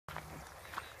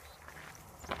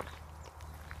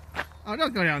Oh,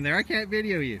 don't go down there. I can't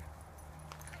video you.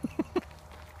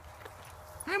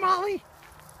 Hi, Molly.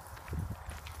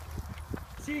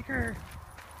 Seeker.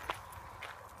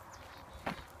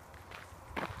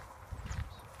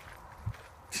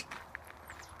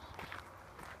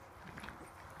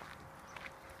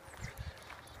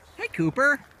 Hi,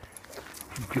 Cooper.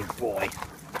 Good boy.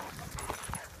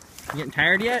 You getting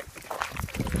tired yet?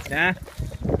 Yeah?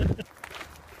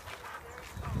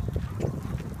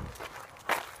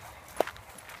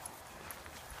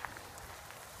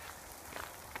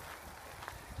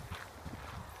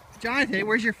 Jonathan,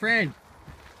 where's your friend?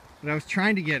 What I was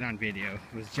trying to get on video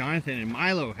was Jonathan and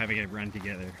Milo having a run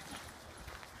together.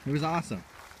 It was awesome.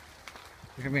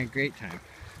 They're having a great time.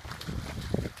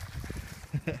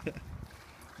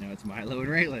 Now it's Milo and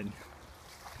Raylan.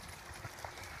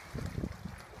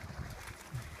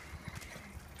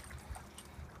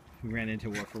 We ran into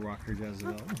Woofer Walker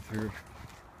Jezebel with her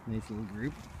nice little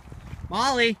group.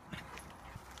 Molly!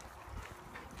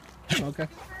 Okay.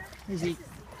 Hey, Zeke.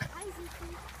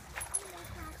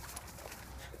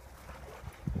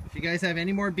 If you guys have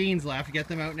any more beans left, get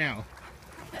them out now.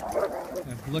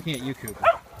 I'm looking at you, Cooper.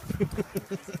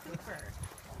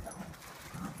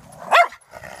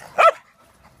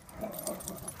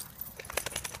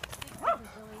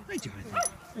 Hi, Jonathan.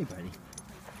 Hey, buddy.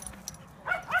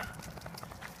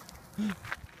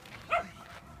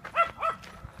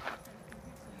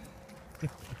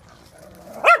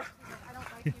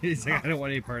 He's like, I don't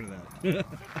want any part of that.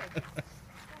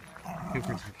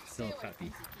 Cooper's still a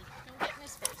puppy. Don't get in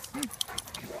his face. Come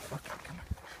on.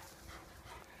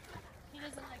 He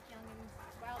doesn't like young and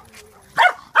wild and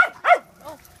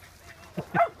oh.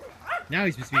 Now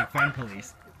he's just being fun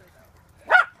police.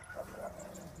 Are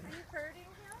you hurting him?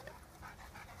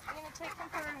 You're gonna take him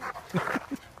for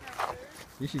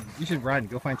a You should run.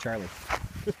 Go find Charlie.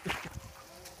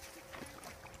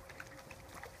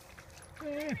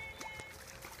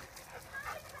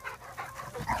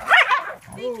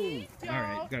 Vicky, All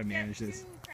right, gotta manage this.